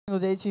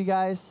Single day to you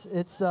guys.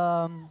 It's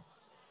have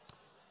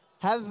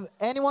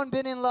anyone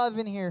been in love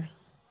in here?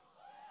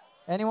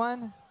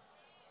 Anyone?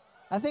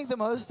 I think the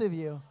most of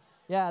you.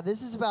 Yeah,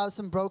 this is about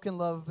some broken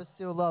love, but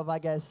still love, I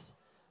guess.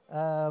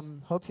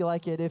 Hope you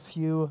like it. If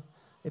you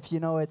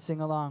know it,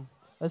 sing along.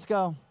 Let's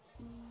go.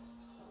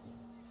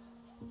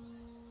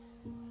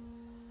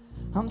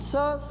 I'm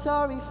so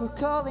sorry for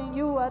calling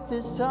you at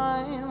this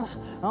time.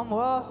 I'm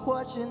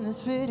watching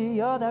this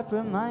video that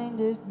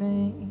reminded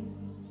me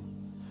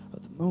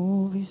of the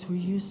movies we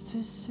used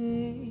to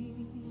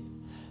see,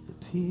 the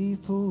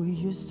people we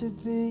used to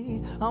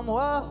be. I'm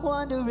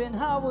wondering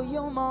how were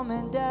your mom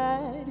and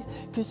dad,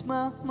 'cause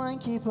my mind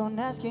keep on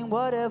asking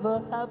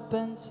whatever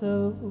happened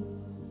to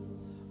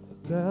a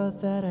girl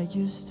that I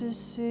used to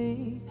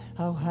see,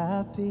 how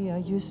happy I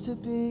used to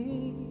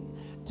be.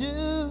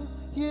 Do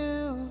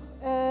you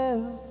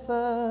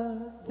ever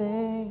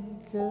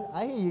think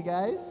I hear you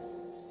guys.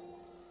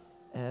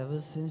 Ever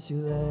since you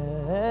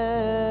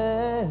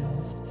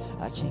left,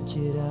 I can't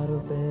get out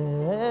of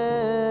bed.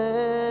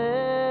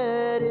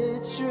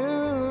 It's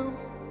true.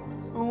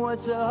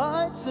 What's a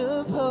heart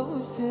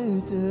supposed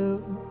to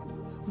do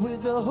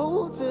with a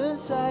hole the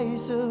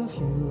size of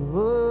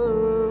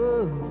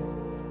you?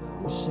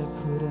 I wish I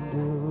could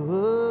undo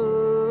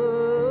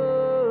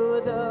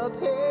the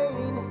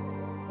pain,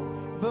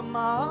 but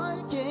my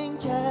heart can't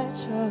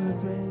catch a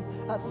break.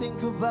 I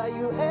think about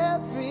you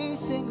every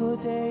single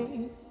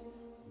day.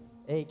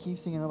 Hey, keep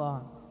singing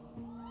along.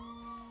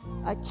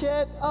 I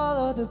kept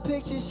all of the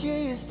pictures you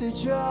used to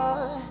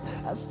draw.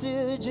 I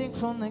still drink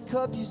from the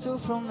cup you stole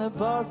from the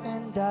bar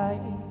and I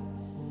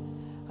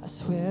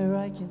swear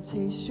I can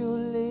taste your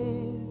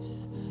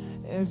lips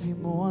every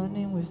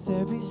morning with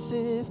every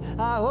sip.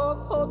 I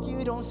hope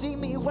you don't see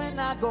me when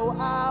I go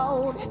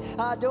out.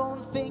 I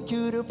don't think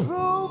you'd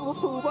approve of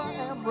who I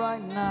am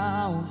right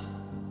now.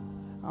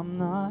 I'm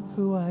not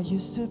who I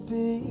used to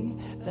be.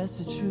 That's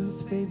the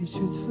truth, baby,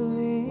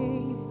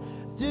 truthfully.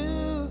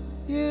 Do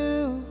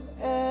you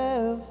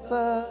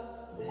ever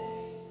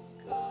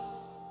think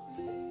of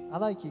me? I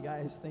like you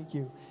guys, thank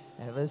you.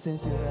 Ever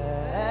since you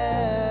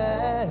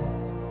left,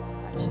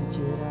 I can't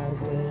get out of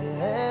bed.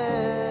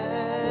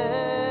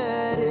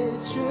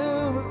 It's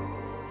true.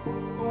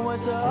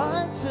 What's a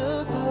heart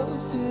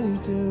supposed to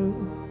do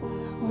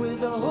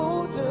with a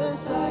hole the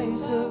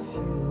size of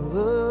you?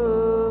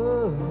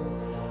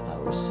 I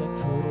wish I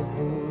could have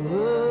knew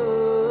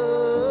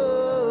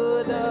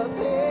the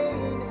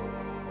pain,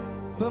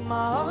 but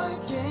my heart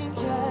can't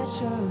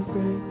catch a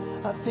break.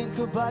 I think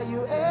about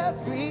you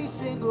every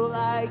single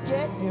I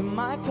get in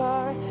my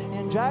car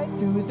and drive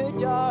through the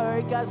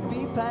dark. I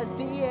speed past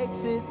the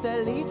exit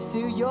that leads to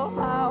your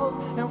house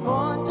and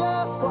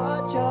wonder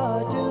what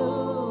you're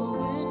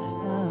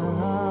doing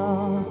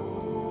now.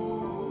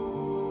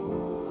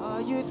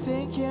 Are you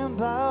thinking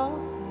about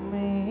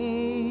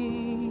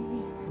me?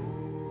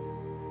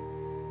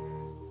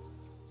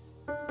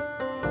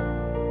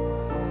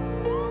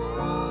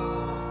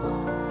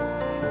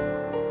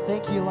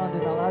 Thank you,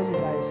 London. I love you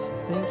guys.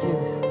 Thank you.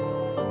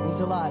 Means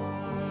a lot.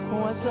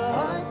 What's a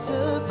heart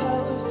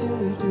supposed to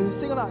do?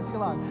 Sing along, sing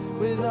along.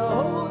 With a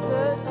hole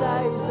the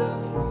size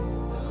of you.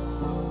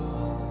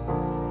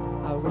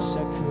 I wish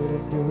I could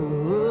have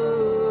knew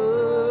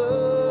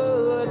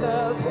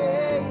the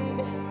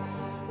pain,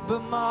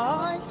 but my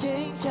heart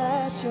can't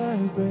catch a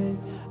break.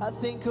 I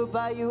think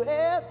about you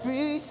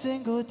every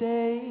single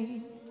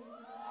day.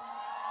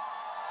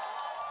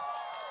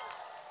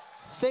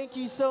 Thank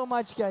you so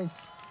much,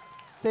 guys.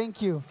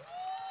 Thank you.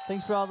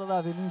 Thanks for all the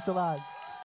love. It means a lot.